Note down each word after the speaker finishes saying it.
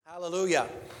Hallelujah.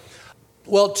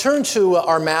 Well, turn to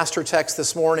our master text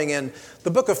this morning in the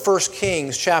book of 1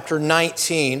 Kings, chapter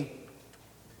 19.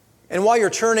 And while you're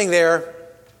turning there,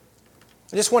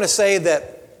 I just want to say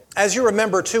that, as you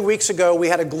remember, 2 weeks ago, we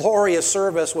had a glorious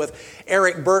service with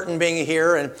Eric Burton being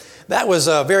here, and that was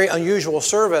a very unusual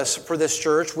service for this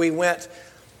church. We went,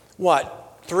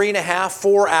 3.5,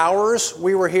 4 hours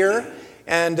we were here,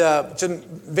 and some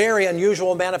very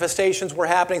unusual manifestations were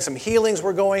happening. Some healings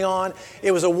were going on.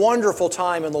 It was a wonderful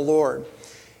time in the Lord.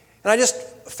 And I just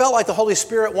felt like the Holy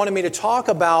Spirit wanted me to talk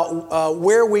about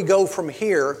where we go from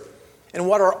here and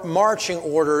what our marching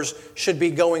orders should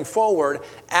be going forward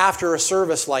after a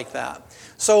service like that.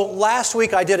 So last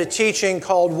week I did a teaching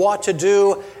called What to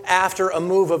Do After a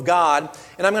Move of God,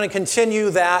 and I'm going to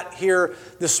continue that here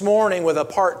this morning with a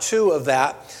part 2 of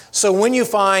that. So when you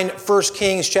find 1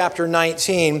 Kings chapter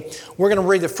 19, we're going to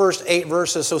read the first 8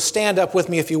 verses, so stand up with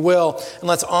me if you will, and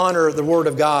let's honor the Word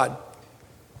of God.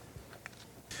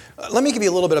 Let me give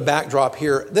you a little bit of backdrop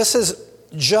here. This is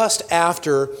just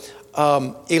after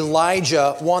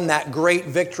Elijah won that great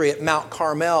victory at Mount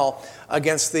Carmel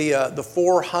against the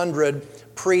 400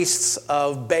 priests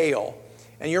of Baal.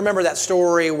 And you remember that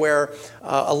story where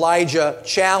Elijah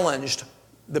challenged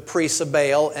the priests of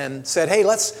Baal and said, hey,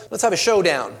 let's have a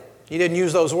showdown. He didn't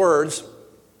use those words.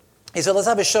 He said, let's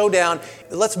have a showdown.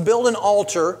 Let's build an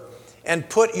altar and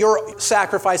put your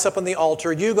sacrifice up on the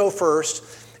altar. You go first.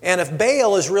 And if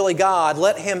Baal is really God,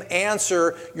 let him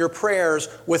answer your prayers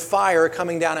with fire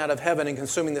coming down out of heaven and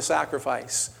consuming the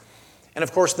sacrifice. And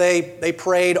of course, they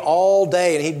prayed all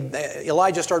day, and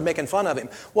Elijah started making fun of him.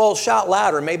 Well, shout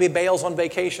louder. Maybe Baal's on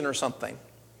vacation or something.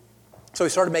 So he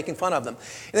started making fun of them.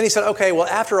 And then he said, okay, well,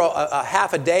 after a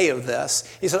half a day of this,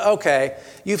 he said, okay,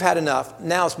 you've had enough.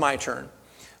 Now it's my turn.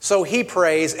 So he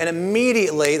prays, and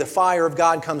immediately the fire of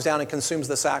God comes down and consumes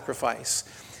the sacrifice.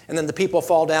 And then the people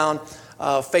fall down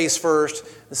face first,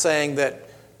 saying that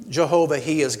Jehovah,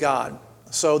 He is God.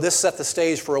 So this set the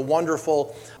stage for a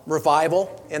wonderful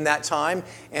revival in that time,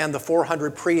 and the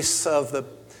 400 priests of the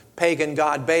pagan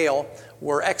god Baal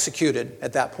were executed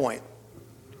at that point.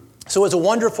 So it was a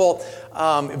wonderful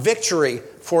victory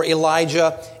for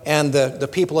Elijah and the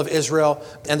people of Israel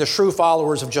and the true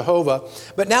followers of Jehovah.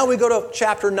 But now we go to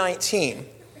chapter 19.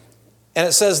 And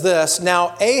it says this,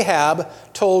 now Ahab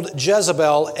told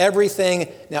Jezebel everything.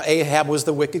 Now Ahab was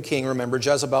the wicked king, remember,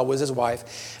 Jezebel was his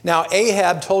wife. Now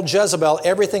Ahab told Jezebel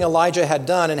everything Elijah had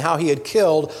done and how he had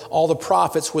killed all the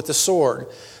prophets with the sword.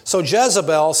 So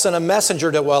Jezebel sent a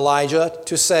messenger to Elijah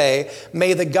to say,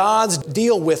 may the gods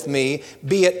deal with me,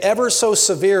 be it ever so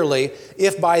severely,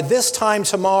 if by this time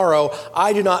tomorrow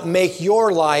I do not make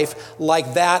your life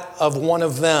like that of one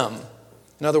of them.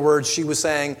 In other words, she was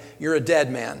saying, you're a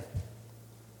dead man.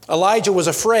 Elijah was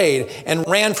afraid and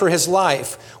ran for his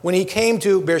life. When he came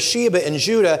to Beersheba in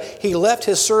Judah, he left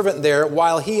his servant there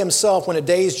while he himself went a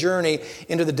day's journey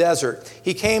into the desert.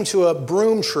 He came to a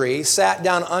broom tree, sat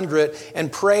down under it,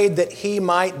 and prayed that he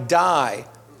might die.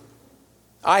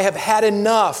 I have had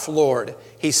enough, Lord,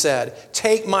 he said.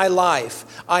 Take my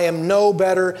life. I am no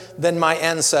better than my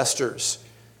ancestors.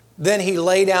 Then he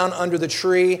lay down under the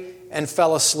tree and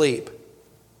fell asleep.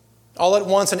 All at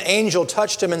once an angel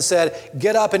touched him and said,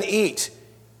 get up and eat.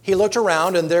 He looked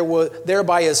around, and there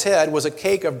by his head was a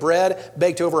cake of bread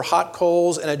baked over hot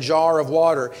coals and a jar of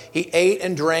water. He ate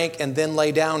and drank and then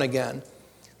lay down again.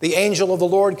 The angel of the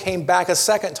Lord came back a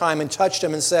second time and touched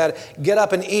him and said, get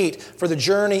up and eat, for the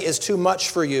journey is too much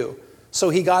for you. So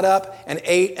he got up and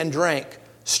ate and drank.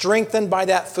 Strengthened by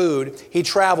that food, he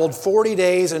traveled 40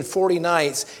 days and 40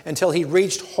 nights until he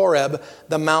reached Horeb,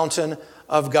 the mountain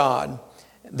of God.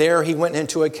 There he went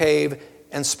into a cave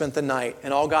and spent the night.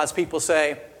 And all God's people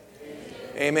say,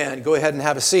 Amen. Amen. Go ahead and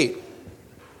have a seat.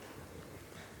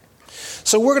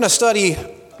 So we're going to study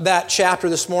that chapter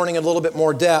this morning in a little bit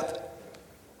more depth.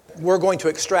 We're going to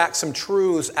extract some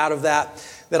truths out of that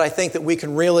I think that we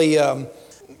can really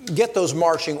get those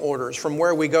marching orders from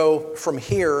where we go from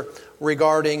here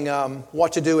regarding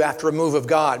what to do after a move of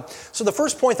God. So the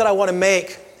first point that I want to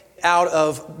make out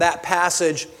of that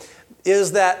passage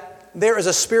is that there is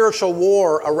a spiritual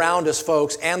war around us,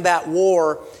 folks, and that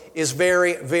war is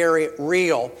very, very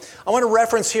real. I want to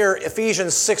reference here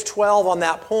Ephesians 6:12 on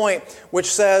that point, which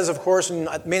says, of course, and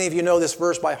many of you know this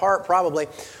verse by heart probably,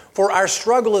 for our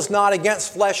struggle is not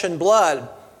against flesh and blood,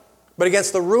 but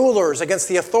against the rulers, against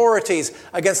the authorities,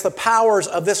 against the powers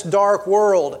of this dark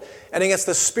world, and against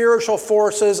the spiritual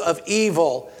forces of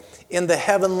evil in the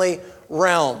heavenly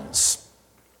realms.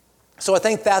 So I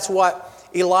think that's what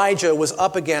Elijah was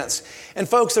up against. And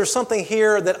folks, there's something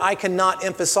here that I cannot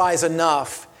emphasize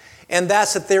enough, and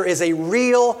that's that there is a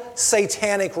real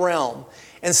satanic realm.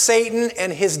 and Satan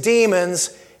and his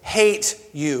demons hate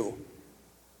you.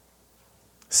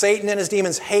 Satan and his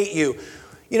demons hate you.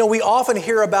 You know, we often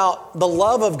hear about the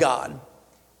love of God,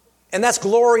 and that's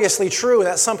gloriously true, and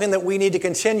that's something that we need to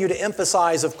continue to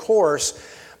emphasize, of course.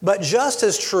 But just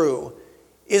as true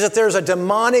is that there's a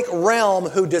demonic realm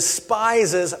who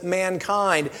despises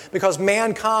mankind, because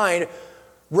mankind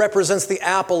represents the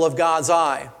apple of God's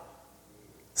eye.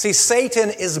 See, Satan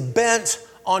is bent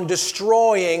on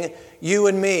destroying you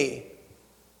and me.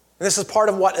 And this is part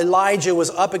of what Elijah was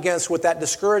up against with that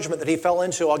discouragement that he fell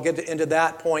into. I'll get into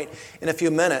that point in a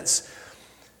few minutes.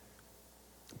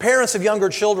 Parents of younger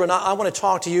children, I want to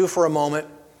talk to you for a moment.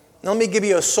 Now, let me give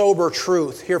you a sober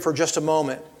truth here for just a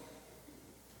moment.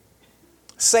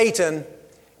 Satan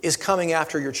is coming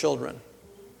after your children.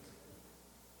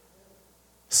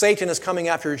 Satan is coming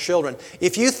after your children.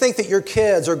 If you think that your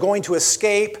kids are going to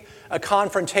escape a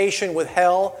confrontation with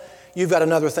hell, you've got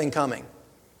another thing coming.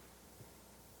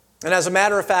 And as a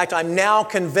matter of fact, I'm now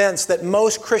convinced that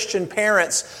most Christian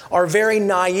parents are very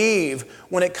naive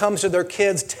when it comes to their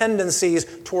kids' tendencies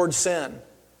towards sin.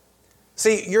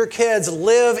 See, your kids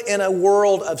live in a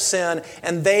world of sin,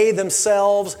 and they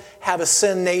themselves have a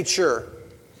sin nature.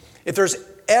 If there's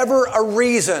ever a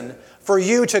reason for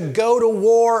you to go to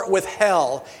war with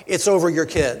hell, it's over your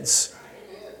kids.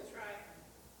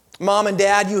 Mom and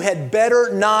Dad, you had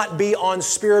better not be on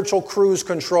spiritual cruise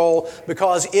control,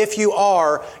 because if you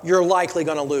are, you're likely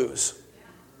going to lose.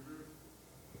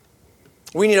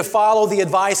 We need to follow the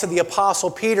advice of the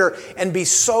Apostle Peter and be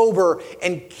sober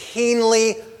and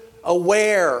keenly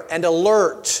aware and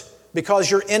alert,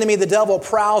 because your enemy, the devil,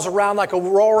 prowls around like a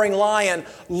roaring lion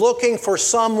looking for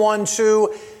someone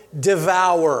to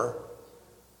devour.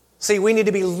 See, we need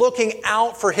to be looking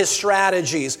out for his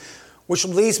strategies, which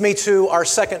leads me to our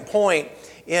second point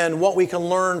in what we can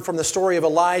learn from the story of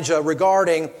Elijah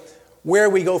regarding where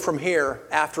we go from here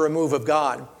after a move of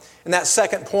God. And that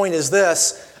second point is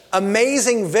this: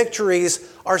 amazing victories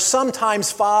are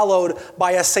sometimes followed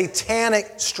by a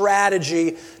satanic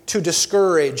strategy to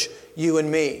discourage you and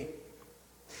me.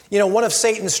 You know, one of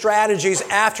Satan's strategies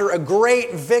after a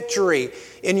great victory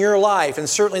in your life, and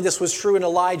certainly this was true in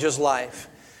Elijah's life,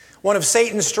 one of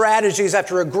Satan's strategies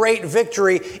after a great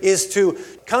victory is to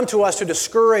come to us to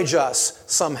discourage us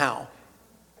somehow.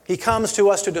 He comes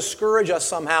to us to discourage us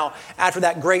somehow after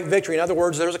that great victory. In other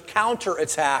words, there's a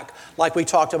counterattack like we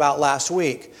talked about last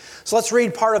week. So let's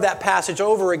read part of that passage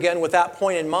over again with that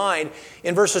point in mind.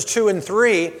 In verses 2 and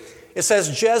 3, it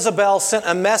says, Jezebel sent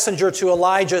a messenger to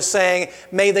Elijah saying,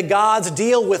 "May the gods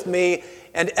deal with me,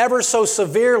 and ever so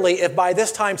severely, if by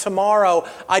this time tomorrow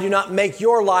I do not make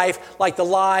your life like the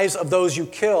lives of those you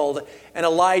killed." And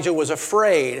Elijah was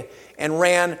afraid and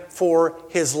ran for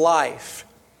his life.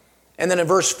 And then in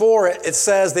verse 4, it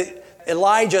says that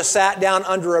Elijah sat down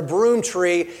under a broom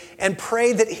tree and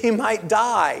prayed that he might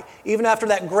die. Even after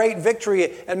that great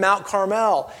victory at Mount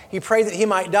Carmel, he prayed that he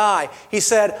might die. He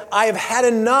said, "I have had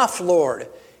enough, Lord,"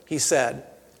 he said.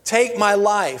 "Take my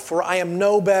life, for I am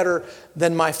no better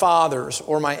than my fathers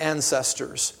or my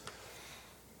ancestors."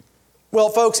 Well,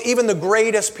 folks, even the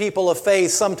greatest people of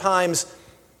faith sometimes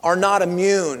are not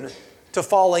immune to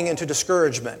falling into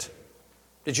discouragement.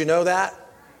 Did you know that?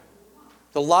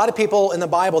 There's a lot of people in the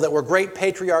Bible that were great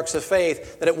patriarchs of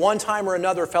faith that at one time or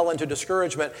another fell into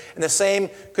discouragement. And the same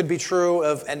could be true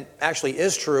of, and actually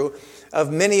is true, of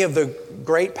many of the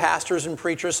great pastors and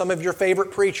preachers. Some of your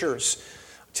favorite preachers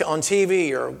on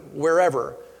TV or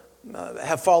wherever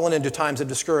have fallen into times of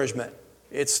discouragement.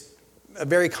 It's a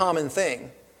very common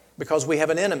thing because we have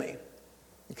an enemy.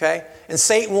 Okay? And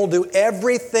Satan will do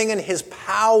everything in his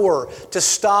power to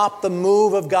stop the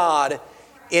move of God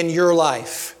in your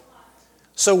life.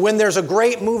 So when there's a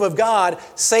great move of God,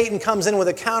 Satan comes in with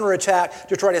a counterattack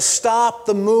to try to stop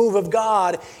the move of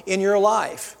God in your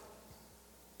life.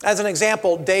 As an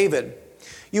example, David.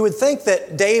 You would think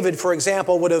that David, for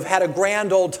example, would have had a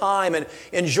grand old time and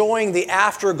enjoying the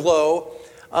afterglow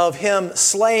of him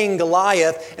slaying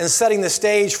Goliath and setting the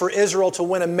stage for Israel to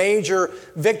win a major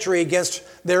victory against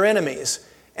their enemies.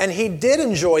 And he did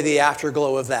enjoy the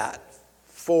afterglow of that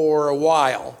for a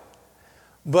while.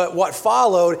 But what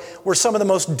followed were some of the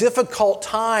most difficult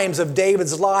times of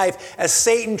David's life as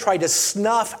Satan tried to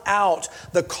snuff out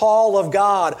the call of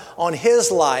God on his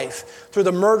life through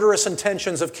the murderous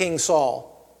intentions of King Saul.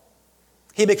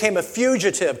 He became a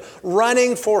fugitive,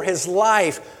 running for his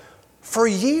life for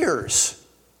years.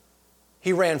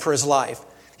 He ran for his life.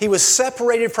 He was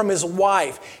separated from his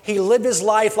wife. He lived his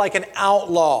life like an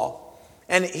outlaw.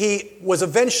 And he was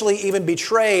eventually even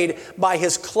betrayed by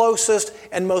his closest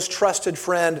and most trusted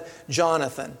friend,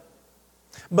 Jonathan.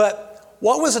 But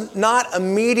what was not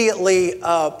immediately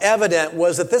evident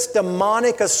was that this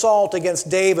demonic assault against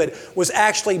David was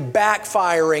actually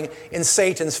backfiring in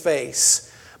Satan's face.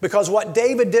 Because what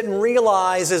David didn't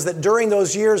realize is that during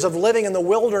those years of living in the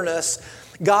wilderness,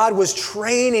 God was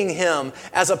training him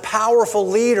as a powerful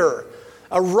leader,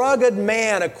 a rugged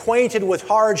man acquainted with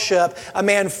hardship, a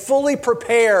man fully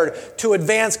prepared to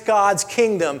advance God's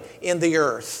kingdom in the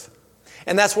earth.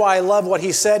 And that's why I love what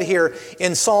he said here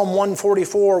in Psalm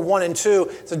 144, 1 and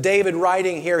 2. So David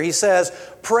writing here, he says,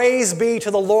 "Praise be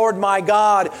to the Lord my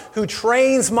God, who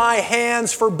trains my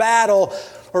hands for battle,"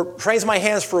 or trains my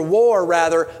hands for war,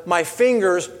 rather, my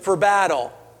fingers for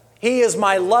battle. He is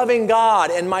my loving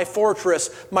God and my fortress,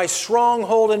 my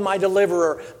stronghold and my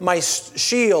deliverer, my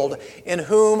shield, in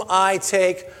whom I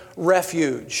take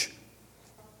refuge.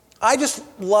 I just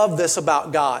love this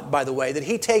about God, by the way, that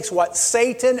He takes what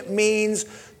Satan means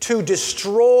to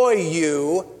destroy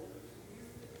you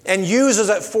and uses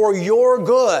it for your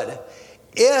good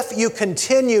if you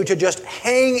continue to just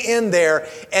hang in there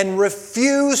and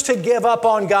refuse to give up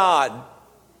on God.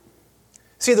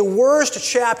 See, the worst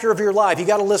chapter of your life, you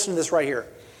got to listen to this right here.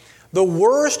 The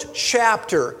worst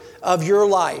chapter of your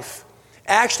life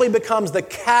actually becomes the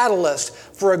catalyst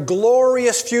for a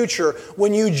glorious future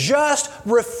when you just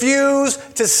refuse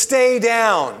to stay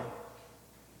down.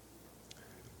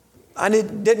 I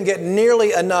didn't get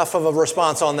nearly enough of a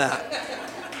response on that.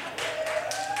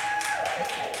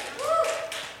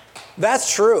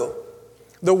 That's true.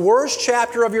 The worst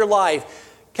chapter of your life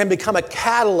can become a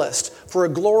catalyst for a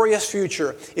glorious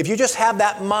future if you just have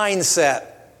that mindset.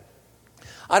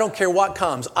 I don't care what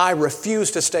comes. I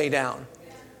refuse to stay down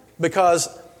because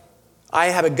I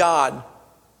have a God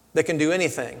that can do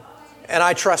anything, and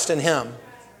I trust in Him.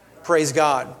 Praise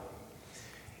God.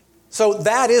 So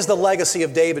that is the legacy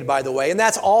of David, by the way, and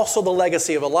that's also the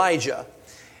legacy of Elijah.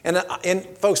 And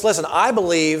folks, listen, I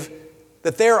believe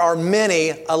that there are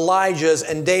many Elijahs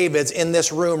and Davids in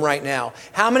this room right now.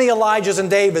 How many Elijahs and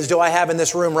Davids do I have in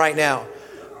this room right now?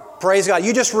 Praise God.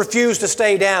 You just refuse to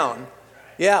stay down.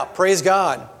 Yeah, praise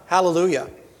God. Hallelujah.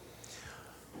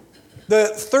 The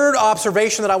third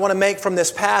observation that I want to make from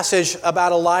this passage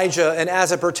about Elijah, and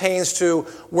as it pertains to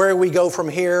where we go from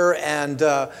here and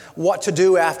what to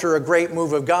do after a great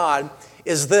move of God,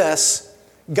 is this: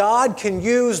 God can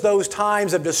use those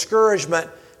times of discouragement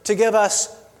to give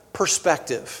us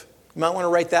perspective. You might want to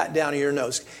write that down in your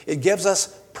notes. It gives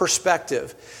us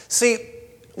perspective. See,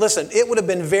 listen, it would have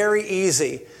been very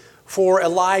easy for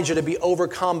Elijah to be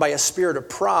overcome by a spirit of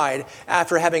pride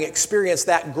after having experienced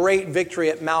that great victory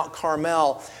at Mount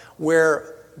Carmel,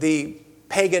 where the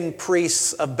pagan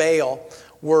priests of Baal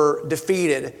were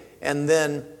defeated and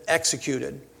then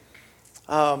executed.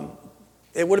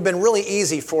 It would have been really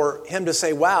easy for him to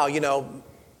say, wow,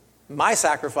 my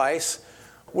sacrifice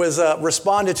was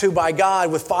responded to by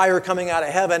God with fire coming out of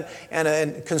heaven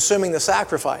and consuming the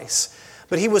sacrifice.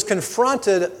 But he was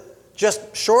confronted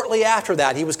just shortly after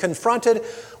that. He was confronted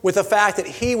with the fact that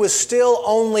he was still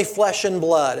only flesh and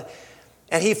blood.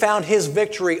 And he found his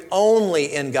victory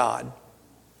only in God.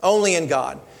 Only in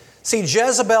God. See,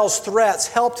 Jezebel's threats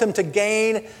helped him to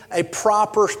gain a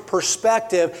proper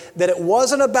perspective that it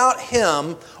wasn't about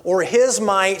him or his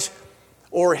might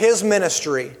or his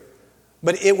ministry,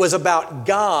 but it was about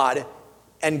God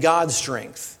and God's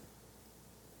strength.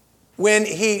 When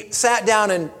he sat down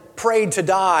and prayed to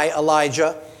die,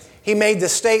 Elijah, he made the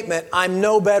statement, "I'm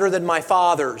no better than my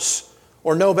fathers,"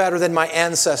 or "no better than my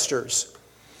ancestors."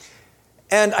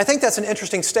 And I think that's an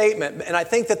interesting statement, and I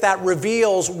think that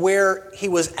reveals where he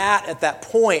was at that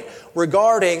point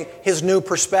regarding his new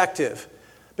perspective.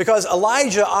 Because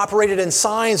Elijah operated in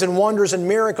signs and wonders and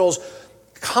miracles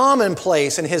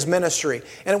commonplace in his ministry.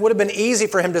 And it would have been easy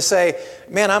for him to say,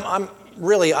 man,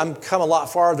 I'm come a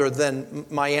lot farther than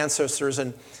my ancestors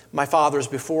and my fathers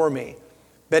before me.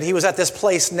 But he was at this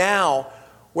place now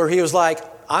where he was like,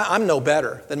 I'm no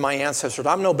better than my ancestors.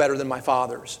 I'm no better than my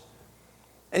fathers.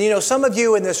 And some of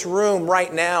you in this room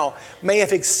right now may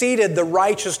have exceeded the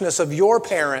righteousness of your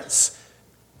parents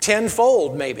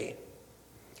tenfold maybe.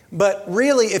 But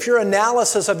really, if your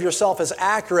analysis of yourself is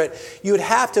accurate, you'd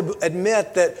have to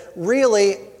admit that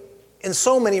really, in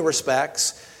so many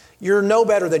respects, you're no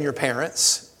better than your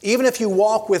parents. Even if you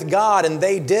walk with God and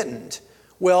they didn't,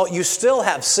 well, you still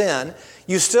have sin,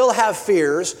 you still have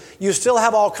fears, you still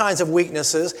have all kinds of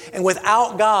weaknesses, and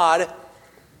without God,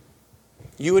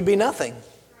 you would be nothing.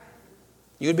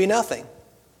 You would be nothing.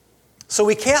 So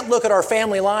we can't look at our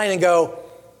family line and go,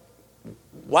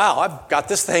 wow, I've got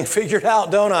this thing figured out,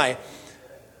 don't I?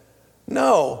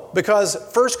 No, because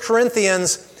 1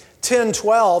 Corinthians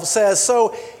 10:12 says,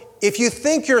 so if you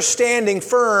think you're standing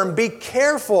firm, be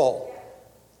careful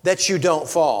that you don't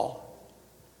fall.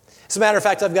 As a matter of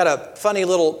fact, I've got a funny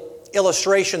little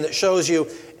illustration that shows you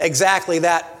exactly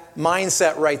that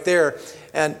mindset right there.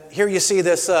 And here you see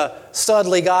this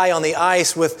studly guy on the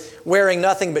ice wearing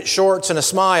nothing but shorts and a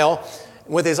smile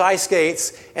with his ice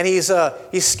skates, and he's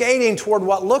skating toward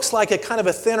what looks like a kind of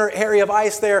a thinner area of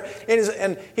ice there,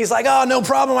 and he's like, oh, no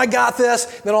problem, I got this.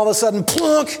 Then all of a sudden,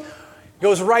 plunk,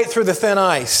 goes right through the thin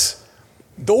ice.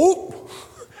 Doop.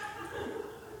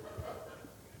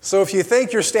 So if you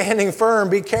think you're standing firm,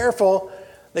 be careful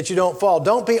that you don't fall.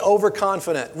 Don't be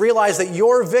overconfident. Realize that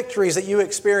your victories that you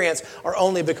experience are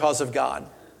only because of God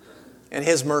and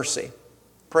His mercy.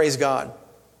 Praise God.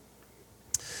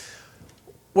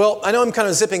 Well, I know I'm kind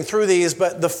of zipping through these,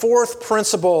 but the fourth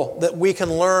principle that we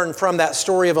can learn from that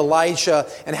story of Elijah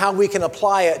and how we can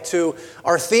apply it to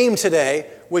our theme today,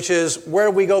 which is where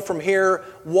do we go from here,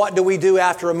 what do we do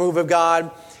after a move of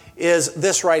God, is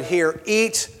this right here: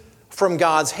 eat from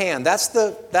God's hand. That's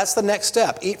the next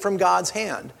step. Eat from God's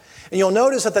hand. And you'll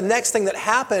notice that the next thing that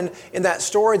happened in that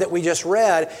story that we just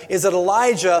read is that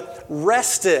Elijah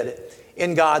rested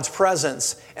in God's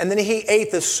presence. And then he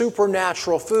ate the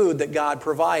supernatural food that God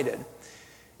provided.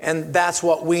 And that's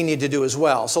what we need to do as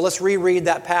well. So let's reread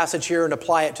that passage here and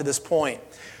apply it to this point.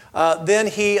 Then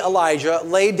he, Elijah,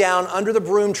 laid down under the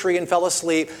broom tree and fell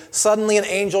asleep. Suddenly an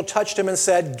angel touched him and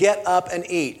said, "Get up and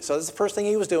eat." So that's the first thing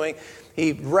he was doing.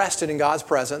 He rested in God's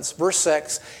presence. Verse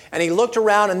 6, and he looked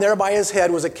around, and there by his head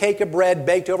was a cake of bread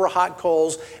baked over hot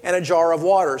coals and a jar of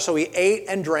water. So he ate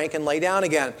and drank and lay down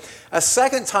again. A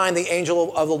second time the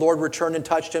angel of the Lord returned and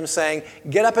touched him, saying,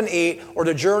 "Get up and eat, or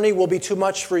the journey will be too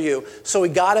much for you." So he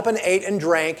got up and ate and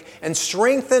drank, and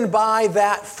strengthened by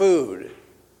that food,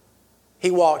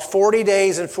 he walked 40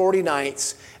 days and 40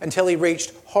 nights until he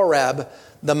reached Horeb,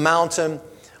 the mountain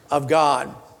of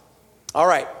God. All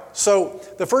right. So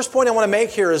the first point I want to make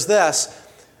here is this.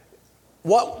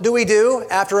 What do we do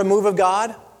after a move of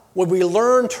God? Would we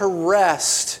learn to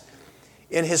rest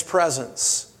in His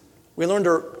presence? We learn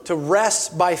to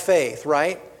rest by faith,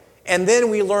 right? And then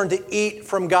we learn to eat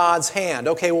from God's hand.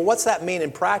 Okay, well, what's that mean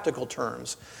in practical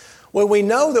terms? Well, we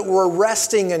know that we're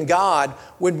resting in God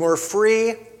when we're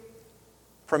free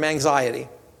from anxiety.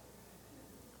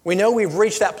 We know we've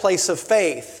reached that place of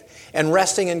faith and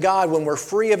resting in God when we're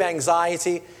free of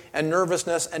anxiety and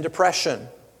nervousness and depression.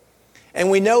 And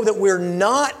we know that we're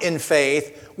not in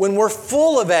faith when we're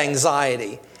full of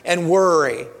anxiety and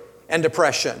worry and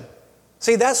depression.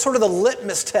 See, that's sort of the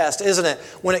litmus test, isn't it,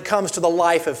 when it comes to the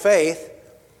life of faith?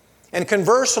 And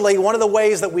conversely, one of the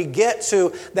ways that we get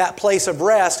to that place of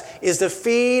rest is to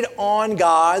feed on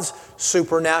God's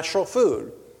supernatural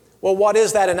food. Well, what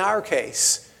is that in our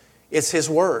case? It's His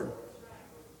Word.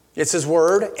 It's His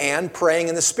Word and praying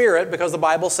in the Spirit, because the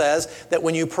Bible says that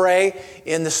when you pray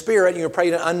in the Spirit, you pray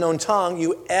in an unknown tongue,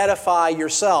 you edify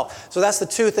yourself. So that's the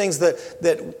two things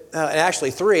and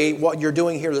actually three, what you're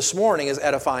doing here this morning is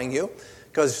edifying you,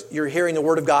 because you're hearing the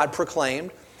Word of God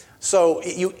proclaimed. So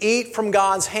you eat from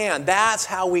God's hand. That's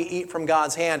how we eat from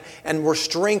God's hand, and we're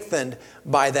strengthened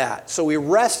by that. So we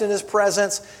rest in His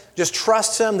presence, just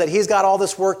trust Him that He's got all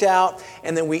this worked out,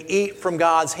 and then we eat from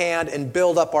God's hand and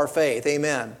build up our faith.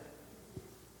 Amen.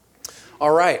 All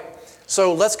right,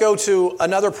 so let's go to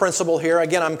another principle here.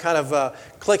 Again, I'm kind of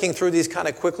clicking through these kind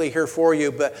of quickly here for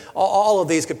you, but all of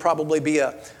these could probably be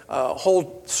a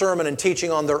whole sermon and teaching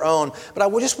on their own. But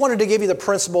I just wanted to give you the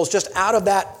principles just out of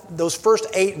those first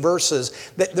 8 verses.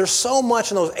 There's so much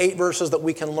in those 8 verses that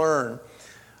we can learn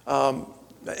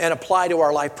and apply to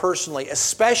our life personally,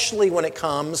 especially when it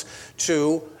comes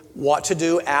to what to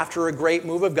do after a great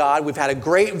move of God. We've had a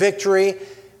great victory,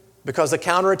 because the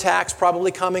counterattack's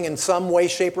probably coming in some way,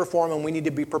 shape, or form, and we need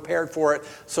to be prepared for it.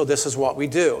 So this is what we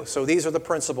do. So these are the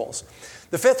principles.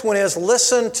 The fifth one is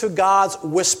listen to God's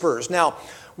whispers. Now,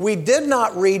 we did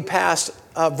not read past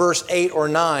verse 8 or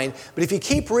 9, but if you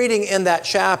keep reading in that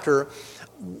chapter,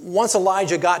 once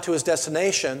Elijah got to his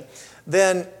destination,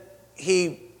 then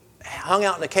he hung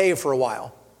out in a cave for a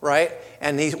while, right?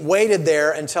 And he waited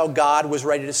there until God was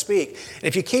ready to speak. And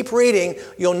if you keep reading,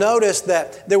 you'll notice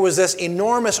that there was this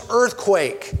enormous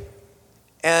earthquake.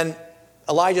 And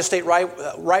Elijah stayed right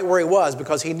where he was,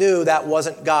 because he knew that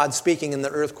wasn't God speaking in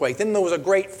the earthquake. Then there was a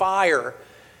great fire,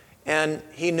 and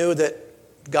he knew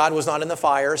that God was not in the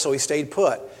fire, so he stayed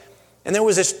put. And there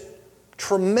was this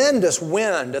tremendous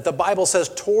wind that the Bible says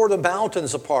tore the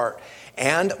mountains apart.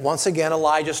 And once again,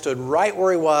 Elijah stood right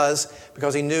where he was,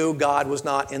 because he knew God was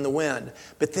not in the wind.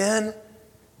 But then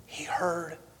he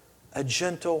heard a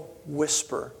gentle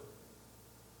whisper.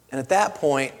 And at that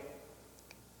point,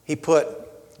 he put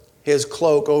his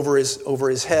cloak over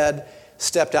his head,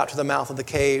 stepped out to the mouth of the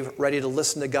cave, ready to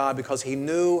listen to God because he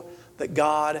knew that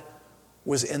God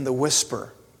was in the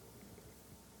whisper.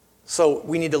 So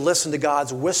we need to listen to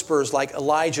God's whispers like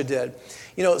Elijah did.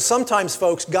 You know, sometimes,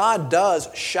 folks, God does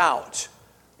shout,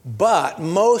 but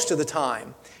most of the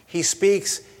time, he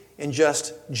speaks in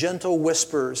just gentle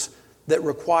whispers that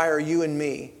require you and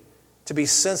me to be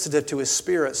sensitive to his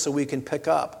Spirit so we can pick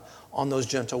up on those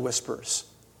gentle whispers.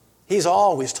 He's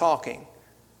always talking.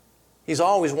 He's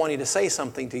always wanting to say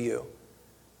something to you.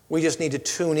 We just need to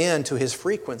tune in to his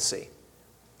frequency.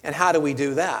 And how do we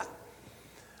do that?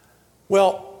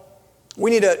 Well, we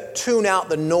need to tune out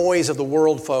the noise of the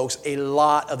world, folks, a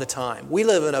lot of the time. We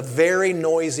live in a very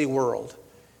noisy world.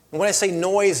 And when I say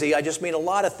noisy, I just mean a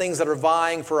lot of things that are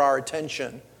vying for our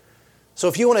attention. So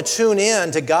if you want to tune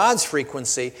in to God's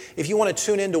frequency, if you want to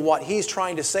tune into what he's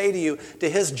trying to say to you, to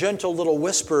his gentle little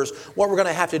whispers, what we're going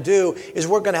to have to do is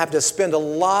we're going to have to spend a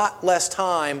lot less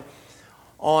time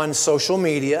on social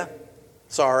media.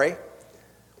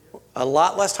 A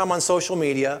lot less time on social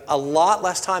media, a lot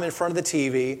less time in front of the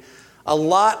TV, a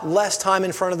lot less time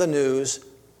in front of the news,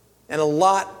 and a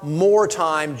lot more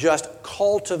time just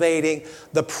cultivating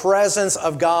the presence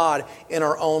of God in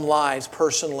our own lives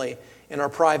personally, in our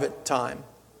private time.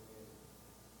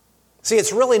 See,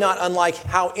 it's really not unlike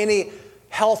how any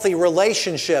healthy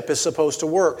relationship is supposed to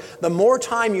work. The more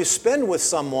time you spend with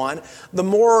someone, the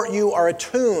more you are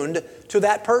attuned to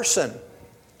that person.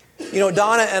 You know,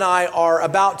 Donna and I are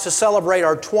about to celebrate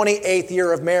our 28th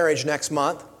year of marriage next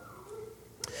month.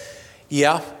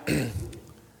 Yeah,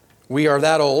 we are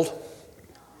that old.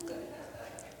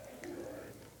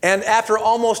 And after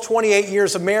almost 28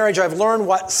 years of marriage, I've learned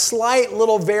what slight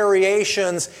little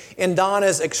variations in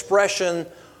Donna's expression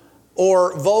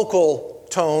or vocal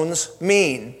tones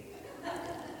mean.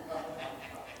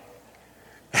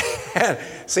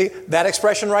 See, that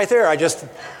expression right there,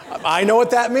 I know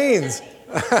what that means.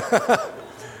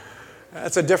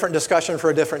 That's a different discussion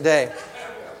for a different day.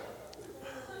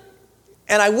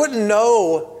 And I wouldn't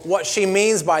know what she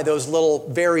means by those little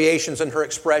variations in her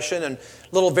expression and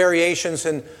little variations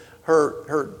in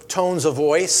her tones of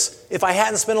voice if I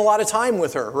hadn't spent a lot of time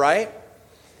with her, right?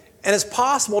 And it's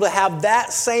possible to have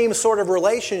that same sort of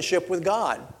relationship with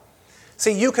God.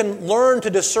 See, you can learn to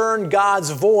discern God's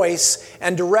voice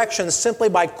and direction simply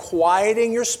by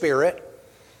quieting your spirit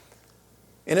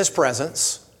in his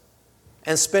presence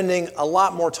and spending a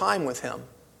lot more time with him.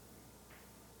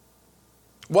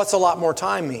 What's a lot more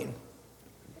time mean?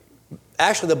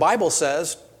 Actually, the Bible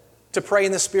says to pray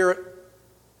in the Spirit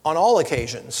on all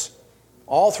occasions,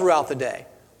 all throughout the day.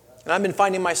 And I've been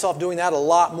finding myself doing that a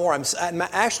lot more. I'm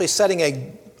actually setting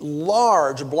a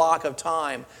large block of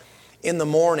time in the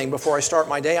morning before I start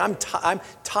my day. I'm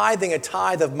tithing a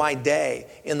tithe of my day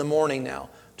in the morning now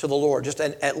to the Lord, just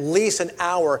at least an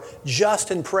hour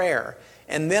just in prayer.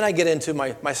 And then I get into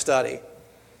my study.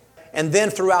 And then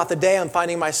throughout the day, I'm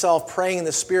finding myself praying in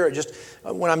the Spirit just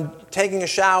when I'm taking a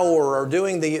shower or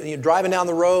doing driving down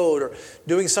the road or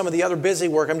doing some of the other busy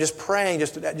work. I'm just praying,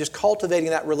 just cultivating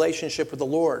that relationship with the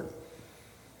Lord.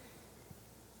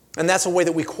 And that's a way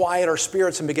that we quiet our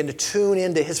spirits and begin to tune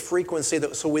into his frequency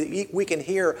so we can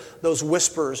hear those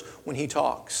whispers when he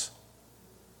talks.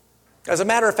 As a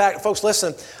matter of fact, folks,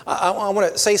 listen, I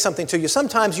want to say something to you.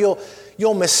 Sometimes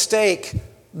you'll mistake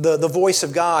the voice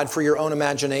of God for your own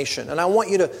imagination. And I want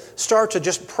you to start to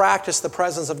just practice the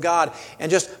presence of God and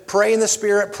just pray in the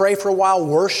Spirit, pray for a while,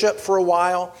 worship for a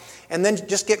while, and then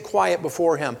just get quiet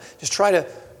before him. Just try to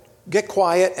get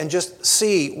quiet and just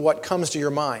see what comes to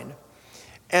your mind.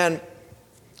 And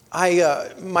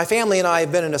my family and I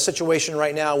have been in a situation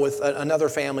right now with another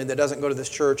family that doesn't go to this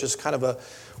church. It's kind of a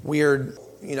weird,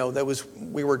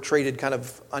 we were treated kind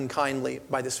of unkindly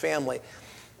by this family.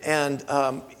 And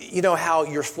you know how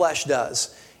your flesh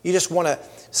does. You just want to,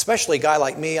 especially a guy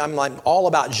like me, I'm all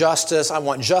about justice. I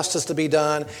want justice to be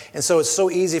done. And so it's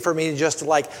so easy for me to just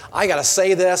I got to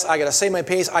say this, I got to say my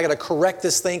piece, I got to correct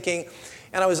this thinking.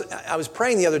 And I was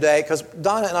praying the other day because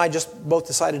Donna and I just both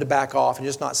decided to back off and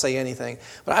just not say anything.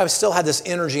 But I still had this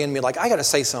energy in me I got to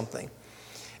say something.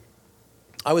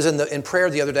 I was in prayer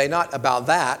the other day, not about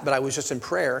that, but I was just in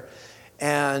prayer.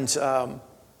 And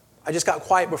I just got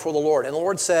quiet before the Lord. And the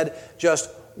Lord said just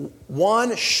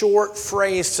one short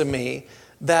phrase to me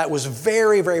that was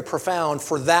very, very profound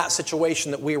for that situation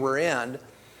that we were in.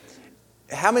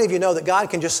 How many of you know that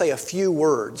God can just say a few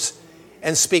words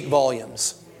and speak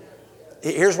volumes?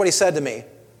 Here's what he said to me.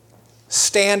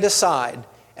 Stand aside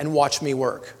and watch me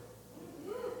work.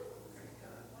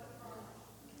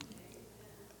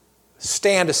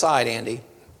 Stand aside, Andy.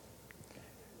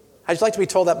 How'd you like to be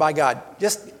told that by God?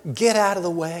 Just get out of the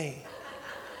way.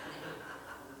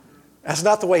 That's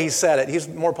not the way he said it. He's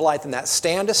more polite than that.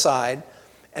 Stand aside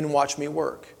and watch me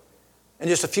work. And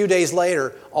just a few days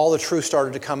later, all the truth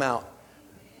started to come out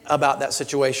about that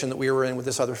situation that we were in with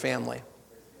this other family.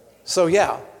 So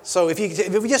if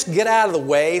we just get out of the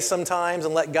way sometimes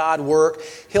and let God work,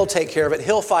 He'll take care of it.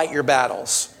 He'll fight your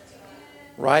battles,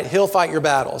 right? He'll fight your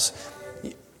battles.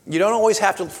 You don't always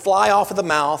have to fly off of the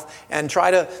mouth and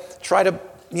try to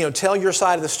tell your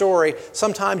side of the story.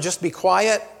 Sometimes just be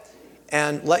quiet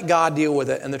and let God deal with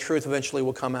it, and the truth eventually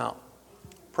will come out.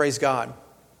 Praise God.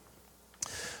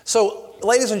 So,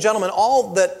 ladies and gentlemen,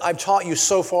 all that I've taught you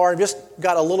so far, I've just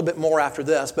got a little bit more after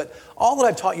this, but all that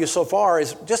I've taught you so far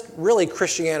is just really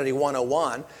Christianity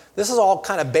 101. This is all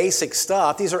kind of basic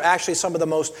stuff. These are actually some of the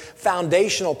most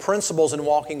foundational principles in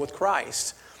walking with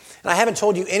Christ. And I haven't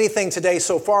told you anything today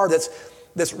so far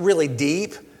that's really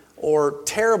deep or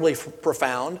terribly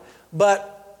profound,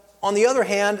 but on the other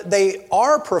hand, they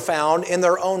are profound in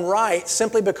their own right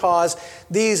simply because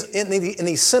in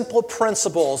these simple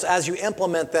principles, as you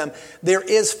implement them, there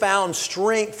is found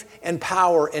strength and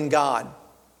power in God.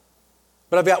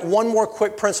 But I've got one more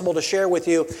quick principle to share with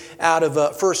you out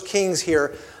of 1 Kings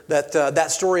here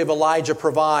that story of Elijah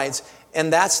provides,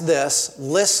 and that's this: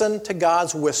 listen to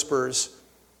God's whispers,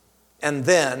 and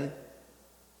then,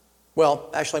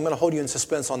 well, actually, I'm going to hold you in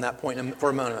suspense on that point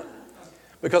for a moment,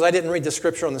 because I didn't read the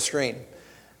scripture on the screen.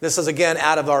 This is, again,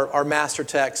 out of our master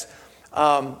text.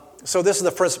 So this is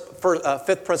the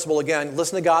fifth principle again.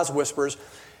 Listen to God's whispers.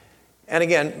 And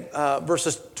again,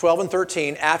 verses 12 and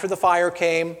 13. After the fire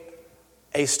came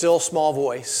a still small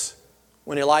voice.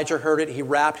 When Elijah heard it, he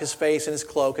wrapped his face in his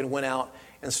cloak and went out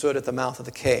and stood at the mouth of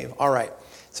the cave. All right.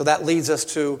 So that leads us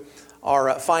to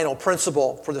our final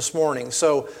principle for this morning.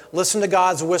 So listen to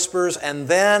God's whispers and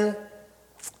then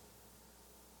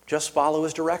just follow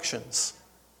His directions.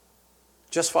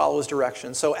 Just follow His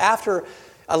directions. So after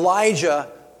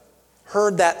Elijah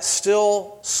heard that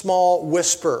still small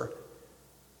whisper,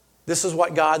 this is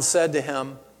what God said to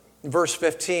him in verse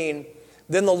 15.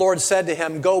 Then the Lord said to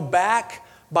him, "Go back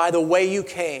by the way you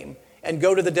came and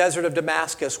go to the desert of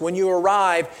Damascus. When you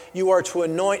arrive, you are to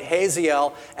anoint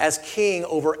Hazael as king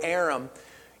over Aram.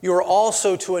 You are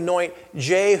also to anoint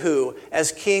Jehu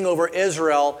as king over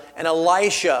Israel and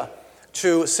Elisha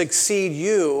to succeed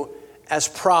you as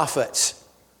prophet."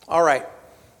 All right.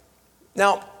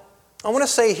 Now, I want to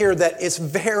say here that it's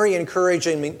very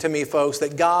encouraging to me, folks,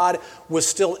 that God was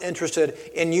still interested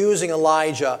in using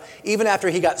Elijah, even after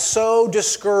he got so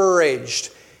discouraged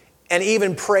and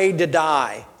even prayed to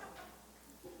die.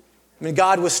 I mean,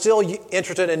 God was still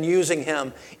interested in using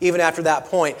him even after that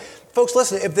point. Folks,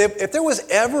 listen, if there was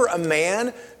ever a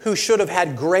man who should have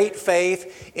had great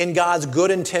faith in God's good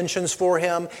intentions for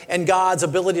him and God's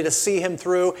ability to see him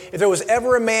through, if there was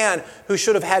ever a man who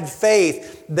should have had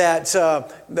faith that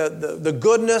the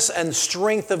goodness and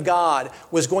strength of God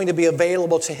was going to be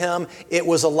available to him, it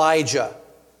was Elijah.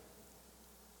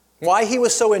 Why he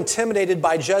was so intimidated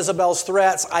by Jezebel's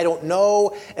threats, I don't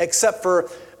know, except for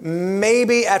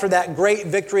maybe after that great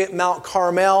victory at Mount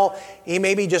Carmel, he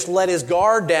maybe just let his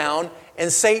guard down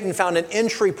and Satan found an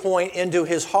entry point into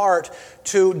his heart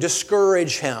to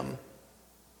discourage him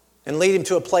and lead him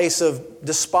to a place of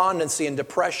despondency and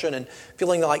depression and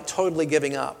feeling like totally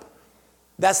giving up.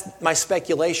 That's my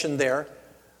speculation there.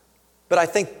 But I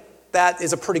think that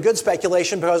is a pretty good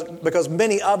speculation because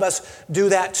many of us do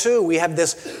that too. We have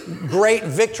this great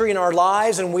victory in our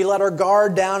lives and we let our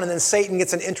guard down, and then Satan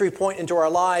gets an entry point into our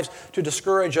lives to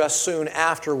discourage us soon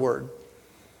afterward.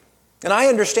 And I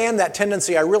understand that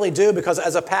tendency, I really do, because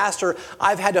as a pastor,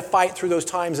 I've had to fight through those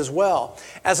times as well.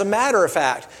 As a matter of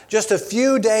fact, just a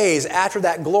few days after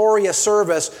that glorious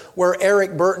service where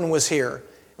Eric Burton was here,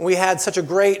 and we had such a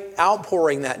great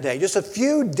outpouring that day. Just a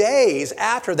few days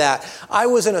after that, I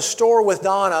was in a store with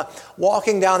Donna,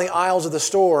 walking down the aisles of the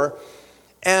store,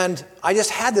 and I just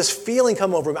had this feeling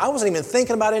come over me. I wasn't even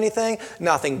thinking about anything.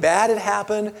 Nothing bad had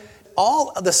happened.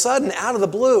 All of a sudden, out of the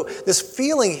blue, this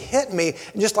feeling hit me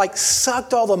and just like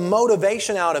sucked all the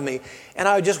motivation out of me. And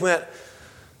I just went,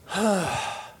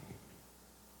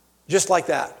 just like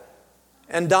that.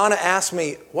 And Donna asked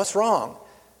me, "What's wrong?"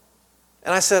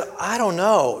 And I said, "I don't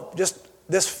know. Just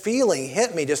this feeling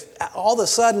hit me. Just all of a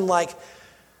sudden, like,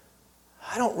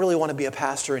 I don't really want to be a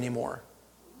pastor anymore."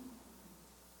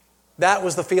 That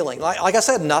was the feeling. Like I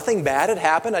said, nothing bad had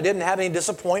happened. I didn't have any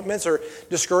disappointments or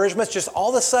discouragements. Just all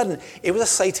of a sudden, it was a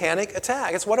satanic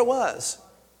attack. That's what it was.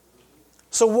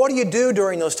 So what do you do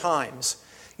during those times?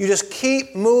 You just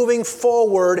keep moving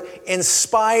forward in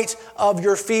spite of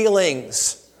your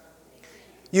feelings.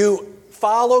 You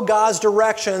follow God's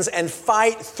directions and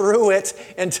fight through it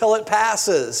until it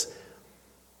passes.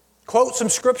 Quote some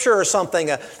scripture or something.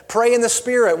 Pray in the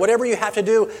Spirit. Whatever you have to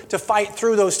do to fight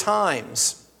through those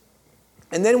times.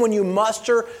 And then when you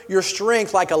muster your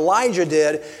strength like Elijah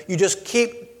did, you just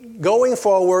keep going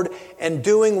forward and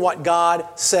doing what God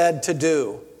said to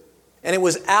do. And it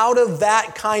was out of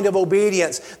that kind of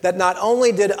obedience that not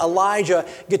only did Elijah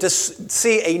get to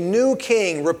see a new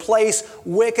king replace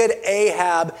wicked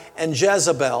Ahab and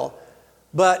Jezebel,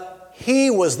 but he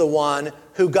was the one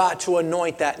who got to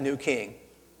anoint that new king.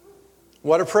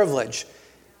 What a privilege.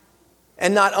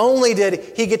 And not only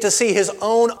did he get to see his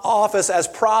own office as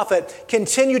prophet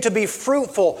continue to be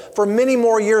fruitful for many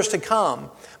more years to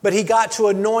come, but he got to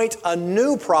anoint a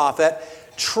new prophet,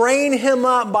 train him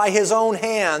up by his own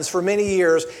hands for many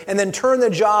years, and then turn the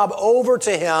job over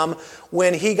to him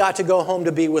when he got to go home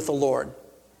to be with the Lord.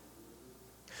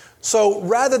 So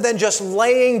rather than just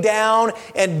laying down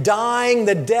and dying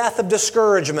the death of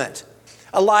discouragement,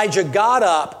 Elijah got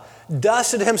up,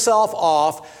 dusted himself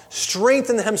off,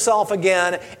 strengthened himself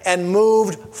again, and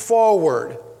moved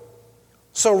forward.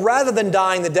 So rather than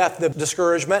dying the death of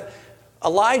discouragement,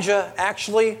 Elijah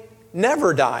actually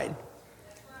never died,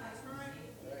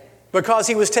 because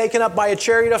he was taken up by a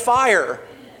chariot of fire.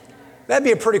 That'd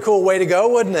be a pretty cool way to go,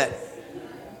 wouldn't it?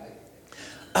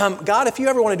 God, if you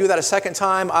ever want to do that a second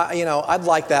time, I'd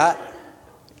like that.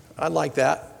 I'd like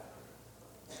that.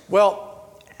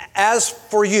 Well, as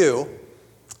for you,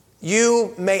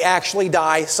 you may actually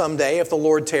die someday if the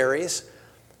Lord tarries,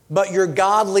 but your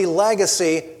godly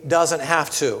legacy doesn't have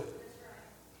to.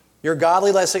 Your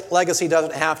godly legacy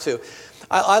doesn't have to.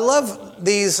 I love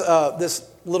this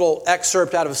little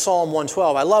excerpt out of Psalm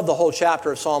 112. I love the whole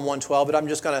chapter of Psalm 112, but I'm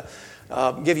just going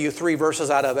to give you 3 verses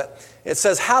out of it. It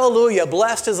says, "Hallelujah,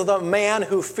 blessed is the man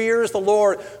who fears the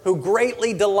Lord, who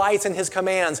greatly delights in his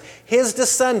commands. His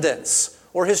descendants,"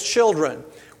 or his children,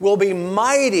 "will be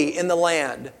mighty in the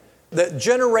land. The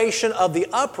generation of the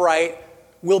upright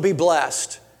will be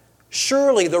blessed.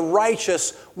 Surely the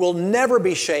righteous will never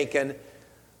be shaken.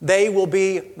 They will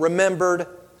be remembered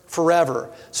forever."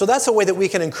 So that's a way that we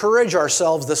can encourage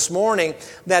ourselves this morning,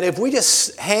 that if we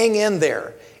just hang in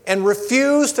there and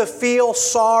refuse to feel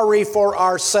sorry for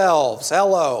ourselves.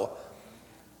 Hello.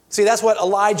 See, that's what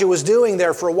Elijah was doing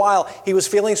there for a while. He was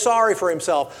feeling sorry for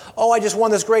himself. Oh, I just won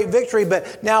this great victory,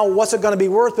 but now what's it going to be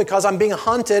worth, because I'm being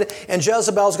hunted and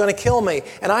Jezebel's going to kill me,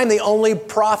 and I'm the only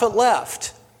prophet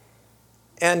left.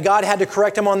 And God had to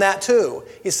correct him on that too.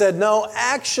 He said, no,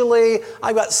 actually,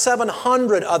 I've got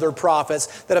 700 other prophets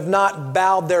that have not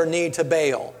bowed their knee to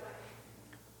Baal.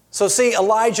 So see,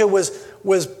 Elijah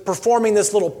was performing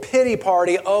this little pity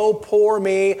party. Oh, poor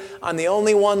me. I'm the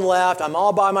only one left. I'm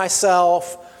all by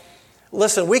myself.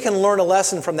 Listen, we can learn a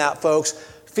lesson from that, folks.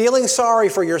 Feeling sorry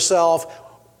for yourself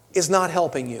is not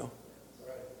helping you.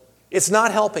 It's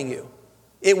not helping you.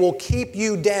 It will keep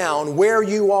you down where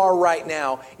you are right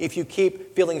now if you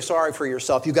keep feeling sorry for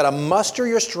yourself. You've got to muster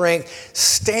your strength,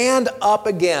 stand up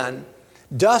again,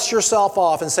 dust yourself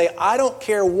off and say, I don't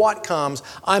care what comes,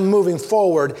 I'm moving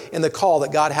forward in the call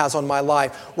that God has on my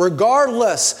life,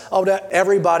 regardless of what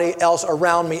everybody else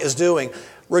around me is doing,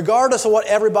 regardless of what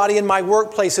everybody in my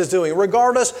workplace is doing,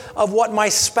 regardless of what my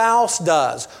spouse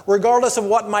does, regardless of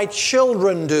what my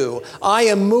children do. I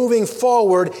am moving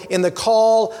forward in the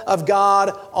call of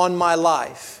God on my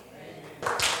life.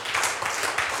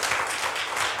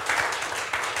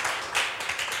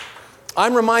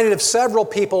 I'm reminded of several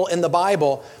people in the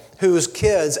Bible whose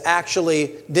kids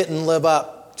actually didn't live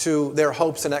up to their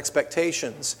hopes and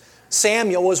expectations.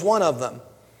 Samuel was one of them.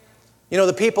 You know,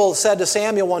 the people said to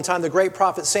Samuel one time, the great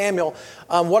prophet Samuel,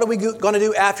 what are we going to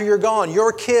do after you're gone?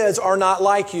 Your kids are not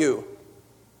like you.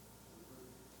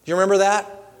 Do you remember that?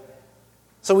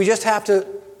 So we just have to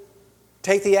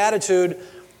take the attitude,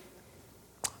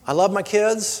 I love my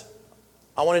kids.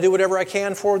 I want to do whatever I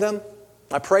can for them.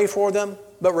 I pray for them.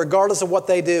 But regardless of what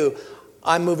they do,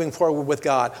 I'm moving forward with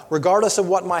God. Regardless of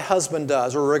what my husband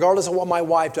does or regardless of what my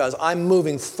wife does, I'm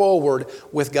moving forward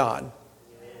with God.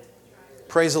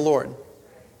 Praise the Lord.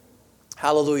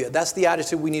 Hallelujah. That's the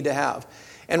attitude we need to have.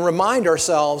 And remind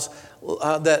ourselves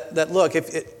that look,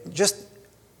 if it just,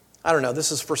 I don't know,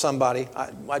 this is for somebody.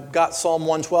 I've got Psalm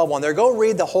 112 on there. Go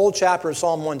read the whole chapter of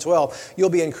Psalm 112. You'll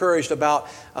be encouraged about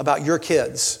your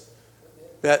kids.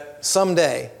 That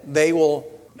someday they will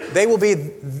be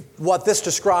what this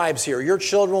describes here. Your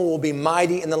children will be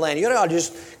mighty in the land. You got to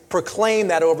just proclaim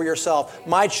that over yourself.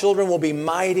 My children will be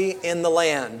mighty in the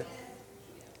land.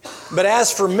 But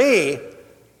as for me,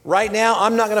 right now,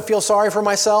 I'm not going to feel sorry for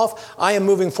myself. I am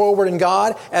moving forward in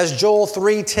God. As Joel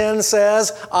 3:10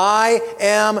 says, I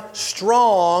am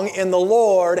strong in the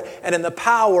Lord and in the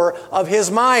power of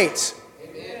His might.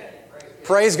 Amen.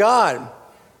 Praise God.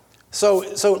 So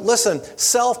listen,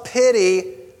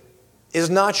 self-pity is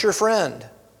not your friend.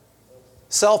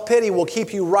 Self-pity will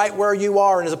keep you right where you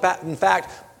are and in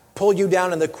fact, pull you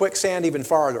down in the quicksand even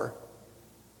farther.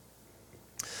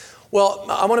 Well,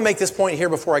 I want to make this point here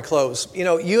before I close.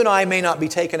 You and I may not be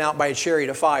taken out by a chariot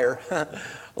of fire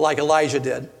like Elijah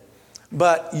did,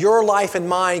 but your life and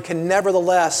mine can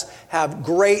nevertheless have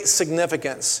great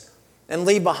significance and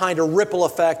leave behind a ripple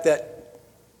effect that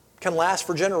can last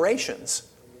for generations.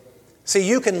 See,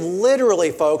 you can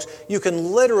literally, folks,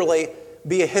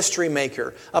 be a history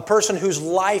maker, a person whose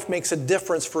life makes a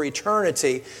difference for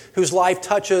eternity, whose life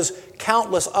touches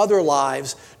countless other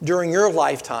lives during your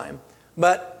lifetime,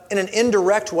 but in an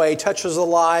indirect way touches the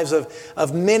lives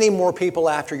of many more people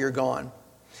after you're gone.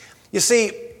 You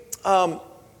see,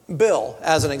 Bill,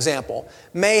 as an example,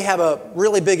 may have a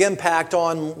really big impact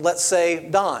on, let's say,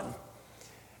 Don.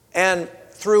 And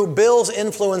through Bill's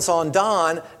influence on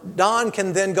Don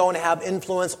can then go and have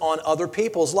influence on other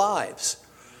people's lives,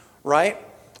 right?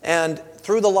 And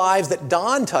through the lives that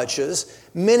Don touches,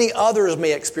 many others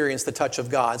may experience the touch of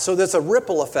God. So there's a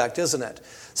ripple effect, isn't it?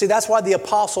 See, that's why the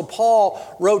Apostle Paul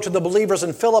wrote to the believers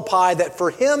in Philippi that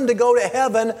for him to go to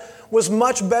heaven was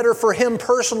much better for him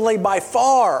personally by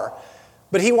far.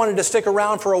 But he wanted to stick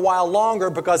around for a while longer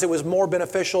because it was more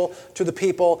beneficial to the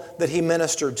people that he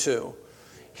ministered to.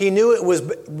 He knew it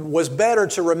was better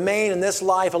to remain in this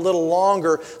life a little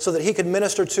longer so that he could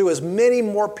minister to as many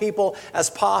more people as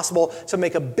possible to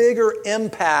make a bigger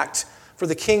impact for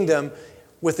the kingdom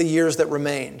with the years that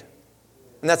remained.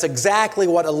 And that's exactly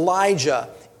what Elijah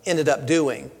ended up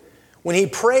doing. When he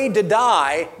prayed to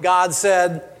die, God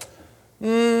said,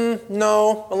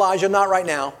 no, Elijah, not right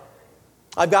now.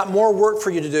 I've got more work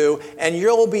for you to do, and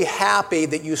you'll be happy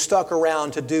that you stuck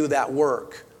around to do that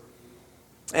work.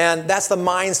 And that's the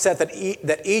mindset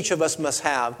that each of us must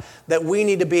have, that we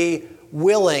need to be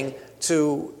willing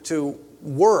to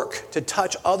work, to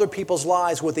touch other people's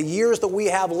lives. With the years that we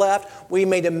have left, we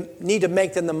need to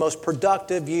make them the most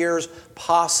productive years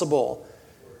possible.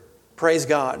 Praise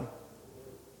God.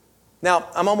 Now,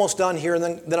 I'm almost done here, and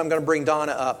then I'm going to bring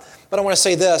Donna up. But I want to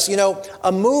say this.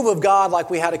 A move of God like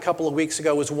we had a couple of weeks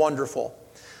ago was wonderful.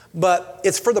 But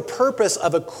it's for the purpose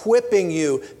of equipping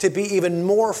you to be even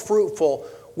more fruitful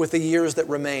with the years that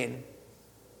remain.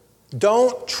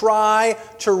 Don't try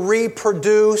to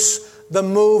reproduce the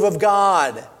move of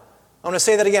God. I want to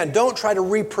say that again. Don't try to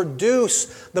reproduce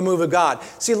the move of God.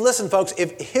 See, listen, folks,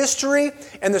 if history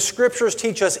and the Scriptures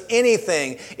teach us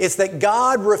anything, it's that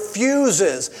God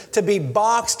refuses to be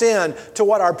boxed in to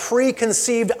what our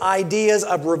preconceived ideas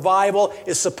of revival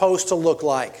is supposed to look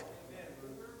like.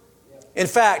 In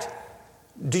fact,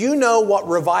 do you know what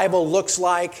revival looks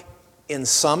like in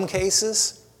some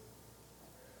cases?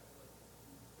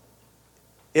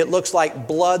 It looks like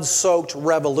blood-soaked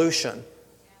revolution.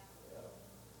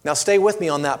 Now stay with me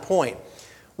on that point.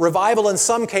 Revival in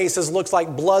some cases looks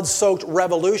like blood-soaked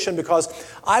revolution because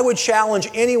I would challenge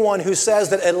anyone who says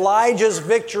that Elijah's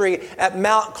victory at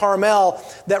Mount Carmel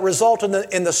that resulted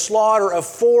in the slaughter of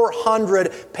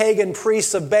 400 pagan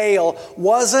priests of Baal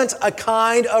wasn't a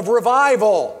kind of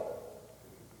revival.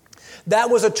 That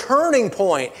was a turning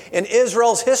point in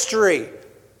Israel's history.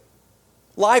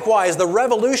 Likewise, the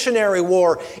Revolutionary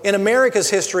War in America's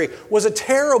history was a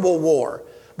terrible war,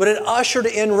 but it ushered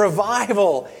in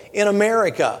revival in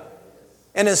America.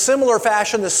 And in similar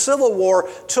fashion, the Civil War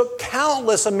took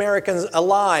countless Americans'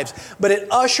 lives, but it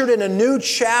ushered in a new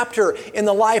chapter in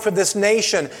the life of this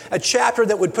nation, a chapter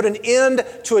that would put an end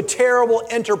to a terrible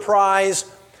enterprise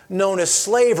known as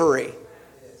slavery,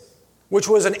 which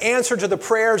was an answer to the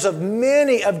prayers of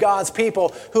many of God's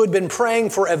people who had been praying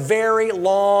for a very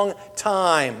long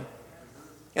time.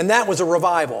 And that was a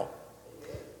revival.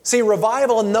 See,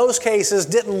 revival in those cases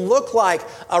didn't look like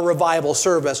a revival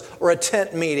service or a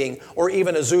tent meeting or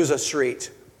even Azusa Street.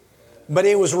 But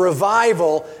it was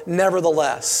revival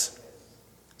nevertheless.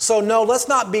 So no, let's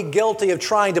not be guilty of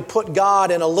trying to put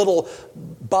God in a little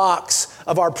box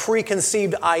of our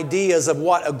preconceived ideas of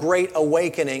what a great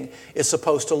awakening is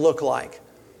supposed to look like.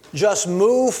 Just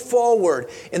move forward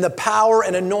in the power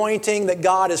and anointing that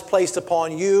God has placed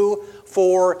upon you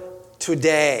for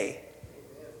today.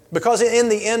 Because in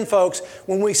the end, folks,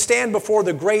 when we stand before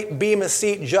the great Bema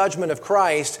Seat judgment of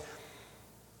Christ,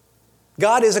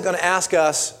 God isn't going to ask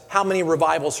us how many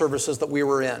revival services that we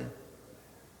were in.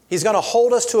 He's going to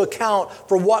hold us to account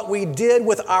for what we did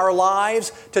with our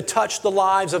lives to touch the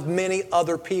lives of many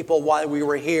other people while we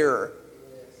were here.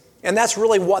 And that's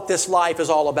really what this life is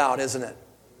all about, isn't it?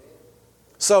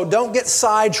 So don't get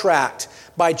sidetracked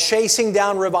by chasing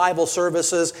down revival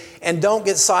services, and don't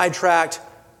get sidetracked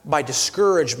by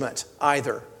discouragement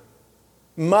either.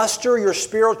 Muster your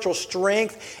spiritual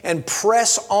strength and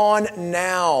press on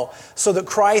now so that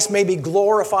Christ may be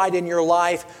glorified in your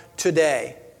life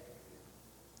today.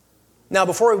 Now,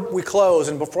 before we close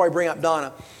and before I bring up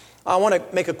Donna, I want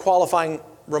to make a qualifying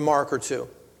remark or two.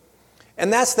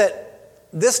 And that's that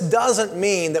this doesn't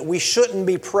mean that we shouldn't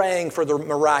be praying for the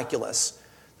miraculous.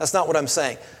 That's not what I'm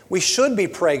saying. We should be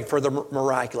praying for the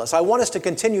miraculous. I want us to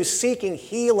continue seeking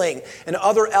healing and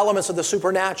other elements of the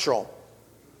supernatural.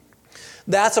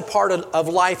 That's a part of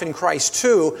life in Christ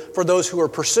too for those who are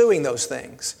pursuing those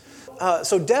things.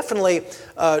 So definitely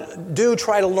do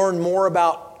try to learn more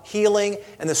about healing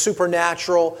and the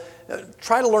supernatural.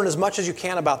 Try to learn as much as you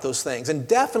can about those things, and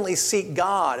definitely seek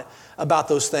God about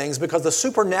those things, because the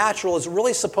supernatural is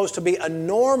really supposed to be a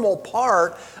normal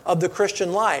part of the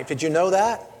Christian life. Did you know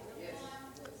that?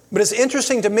 But it's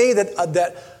interesting to me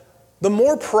that the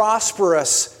more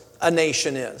prosperous a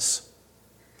nation is,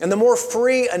 and the more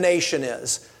free a nation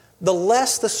is, the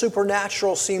less the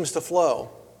supernatural seems to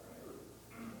flow.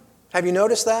 Have you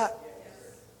noticed that?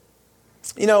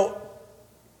 You know,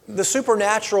 the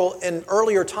supernatural in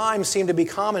earlier times seemed to be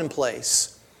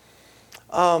commonplace.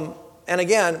 And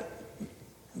again,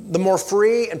 the more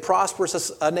free and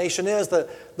prosperous a nation is, the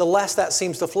less that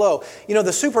seems to flow. You know,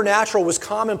 the supernatural was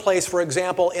commonplace, for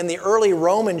example, in the early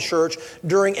Roman church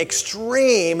during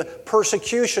extreme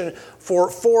persecution for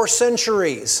 4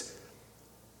 centuries.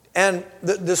 And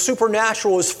the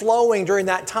supernatural was flowing during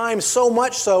that time, so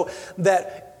much so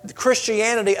that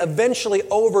Christianity eventually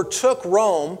overtook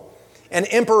Rome, and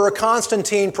Emperor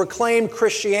Constantine proclaimed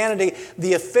Christianity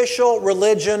the official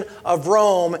religion of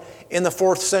Rome in the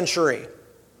 4th century.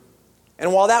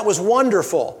 And while that was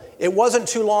wonderful, it wasn't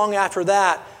too long after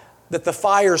that the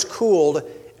fires cooled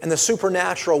and the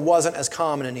supernatural wasn't as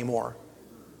common anymore.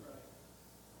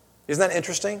 Isn't that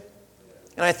interesting?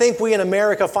 And I think we in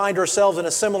America find ourselves in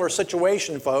a similar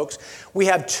situation, folks. We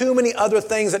have too many other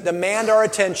things that demand our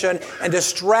attention and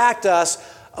distract us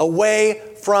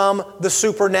away from the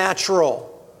supernatural.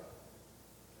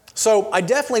 So I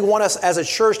definitely want us as a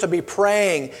church to be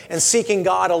praying and seeking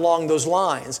God along those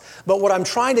lines. But what I'm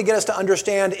trying to get us to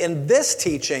understand in this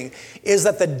teaching is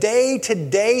that the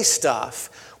day-to-day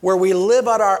stuff, where we live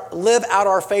out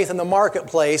our faith in the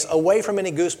marketplace, away from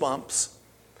any goosebumps,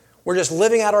 we're just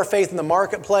living out our faith in the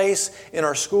marketplace, in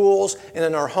our schools, and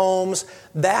in our homes,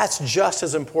 that's just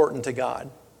as important to God.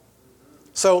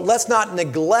 So let's not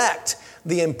neglect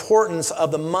the importance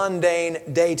of the mundane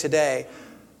day-to-day,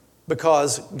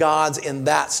 because God's in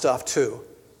that stuff too.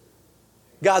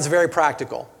 God's very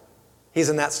practical. He's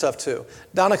in that stuff too.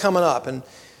 Donna coming up and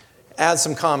add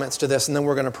some comments to this, and then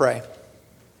we're going to pray.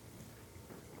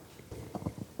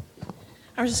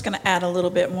 I was just going to add a little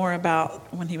bit more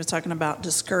about when he was talking about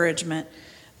discouragement.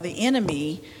 The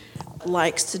enemy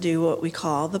likes to do what we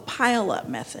call the pile-up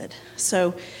method.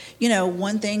 So, you know,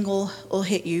 one thing will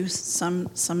hit you,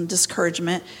 some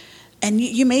discouragement, and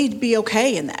you may be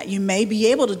okay in that. You may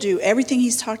be able to do everything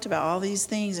he's talked about, all these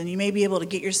things, and you may be able to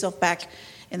get yourself back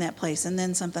in that place. And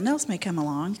then something else may come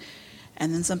along,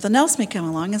 and then something else may come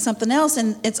along, and something else.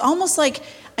 And it's almost like,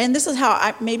 and this is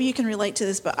how maybe you can relate to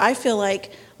this, but I feel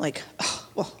like, oh,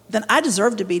 well, then I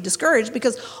deserve to be discouraged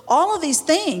because all of these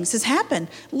things has happened.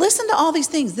 Listen to all these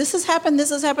things. This has happened,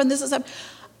 this has happened, this has happened.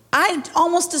 I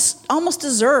almost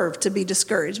deserve to be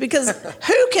discouraged because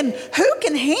who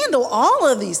can handle all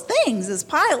of these things, this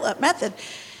pile-up method?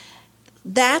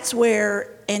 That's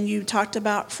where, and you talked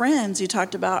about friends, you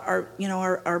talked about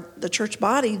the church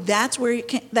body. That's where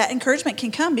that encouragement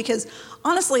can come, because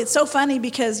honestly, it's so funny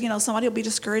because somebody will be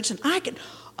discouraged, and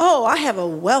I have a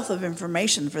wealth of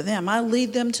information for them. I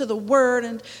lead them to the Word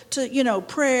and to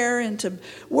prayer and to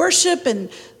worship and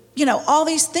all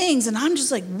these things, and I'm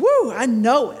just like, woo, I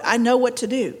know it. I know what to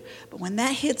do. But when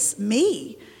that hits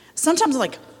me, sometimes I'm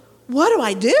like, what do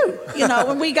I do?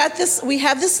 When we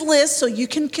have this list, so you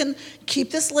can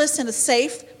keep this list in a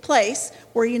safe place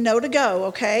where you know to go,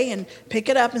 okay, and pick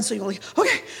it up, and so you're like,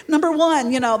 okay, number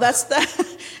 1, that's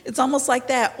that. It's almost like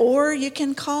that. Or you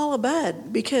can call a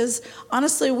bud, because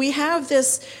honestly, we have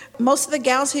this. Most of the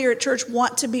gals here at church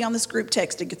want to be on this group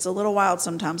text. It gets a little wild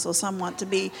sometimes, so some want to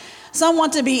be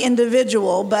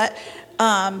individual, but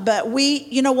we,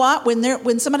 you know what?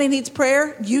 When somebody needs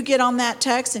prayer, you get on that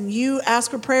text and you ask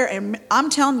for prayer, and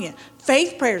I'm telling you,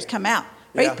 faith prayers come out.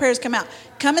 Faith prayers come out.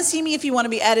 Come and see me if you want to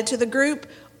be added to the group,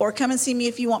 or come and see me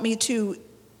if you want me to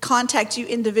contact you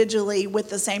individually with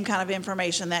the same kind of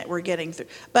information that we're getting through.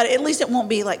 But at least it won't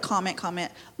be like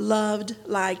comment, loved,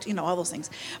 liked, all those things.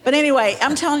 But anyway,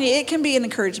 I'm telling you, it can be an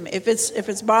encouragement. If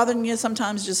it's bothering you,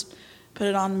 sometimes just put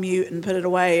it on mute and put it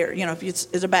away, or if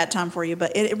it's a bad time for you.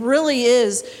 But it really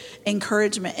is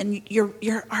encouragement. And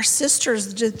our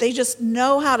sisters, they just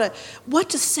know what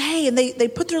to say, and they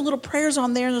put their little prayers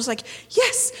on there, and it's like,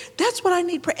 yes, that's what I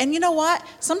need. And you know what?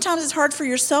 Sometimes it's hard for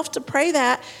yourself to pray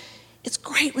that. It's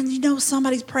great when you know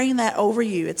somebody's praying that over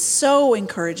you. It's so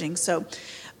encouraging. So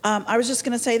I was just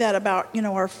going to say that about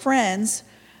our friends,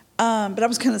 but I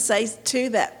was going to say too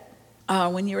that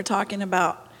when you were talking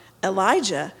about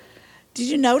Elijah, did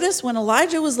you notice when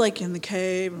Elijah was like in the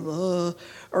cave or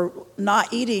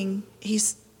not eating,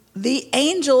 the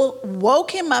angel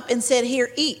woke him up and said,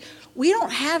 "Here, eat." We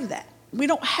don't have that. We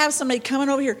don't have somebody coming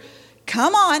over here.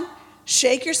 Come on,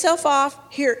 shake yourself off.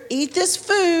 Here, eat this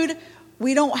food.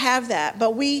 We don't have that,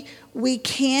 but we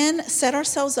can set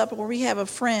ourselves up where we have a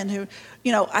friend who,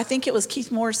 I think it was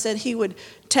Keith Moore said he would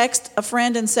text a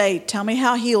friend and say, "Tell me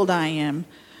how healed I am.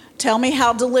 Tell me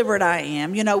how delivered I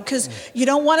am," because you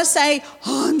don't want to say,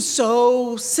 "Oh, I'm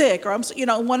so sick," or you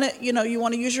want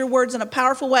to use your words in a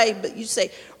powerful way, but you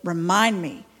say, "Remind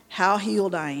me how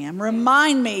healed I am.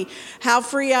 Remind me how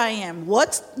free I am.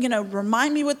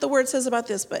 Remind me what the word says about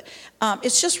this." But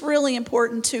it's just really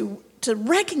important to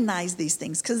recognize these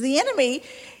things, because the enemy,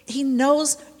 he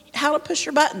knows how to push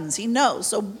your buttons. He knows.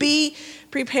 So be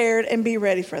prepared and be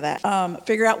ready for that.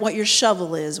 Figure out what your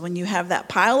shovel is. When you have that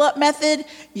pile up method,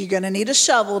 you're going to need a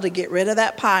shovel to get rid of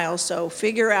that pile. So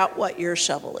figure out what your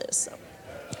shovel is. So.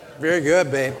 Very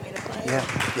good, babe. Yeah.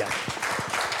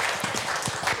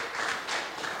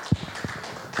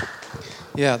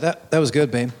 Yeah, that was good,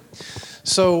 babe.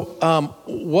 So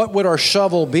what would our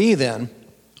shovel be then?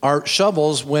 Our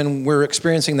shovels, when we're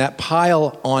experiencing that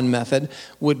pile-on method,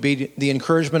 would be the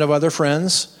encouragement of other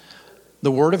friends,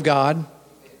 the Word of God,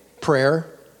 prayer.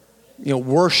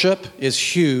 Worship is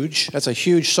huge. That's a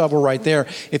huge shovel right there.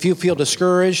 If you feel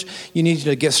discouraged, you need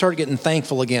to start getting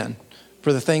thankful again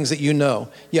for the things that you know.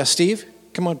 Yeah, Steve?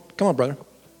 Come on, brother.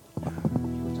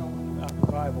 We're talking about the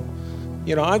Bible.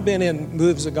 I've been in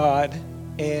Moves of God,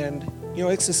 and,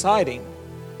 it's exciting.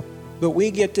 But we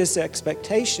get this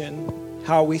expectation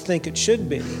how we think it should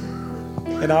be.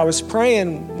 And I was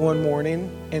praying one morning,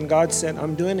 and God said,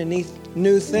 "I'm doing a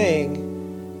new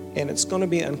thing, and it's going to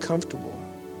be uncomfortable."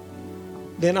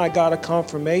 Then I got a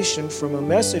confirmation from a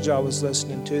message I was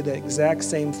listening to, the exact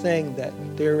same thing, that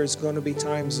there is going to be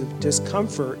times of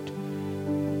discomfort.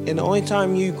 And the only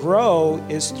time you grow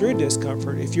is through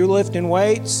discomfort. If you're lifting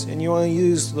weights and you only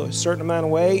use a certain amount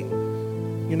of weight,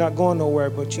 you're not going nowhere.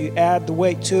 But you add the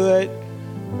weight to it,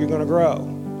 you're going to grow.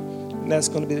 And that's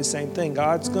going to be the same thing.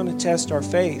 God's going to test our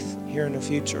faith here in the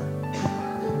future.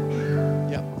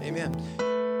 Yeah, amen.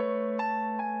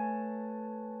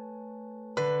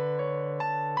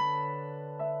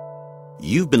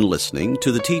 You've been listening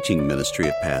to the teaching ministry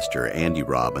of Pastor Andy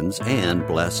Robbins and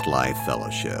Blessed Life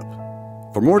Fellowship.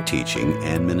 For more teaching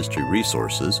and ministry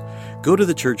resources, go to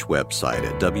the church website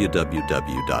at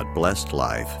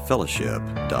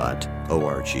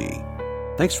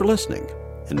www.blessedlifefellowship.org. Thanks for listening,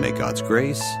 and may God's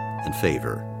grace and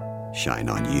favor shine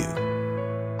on you.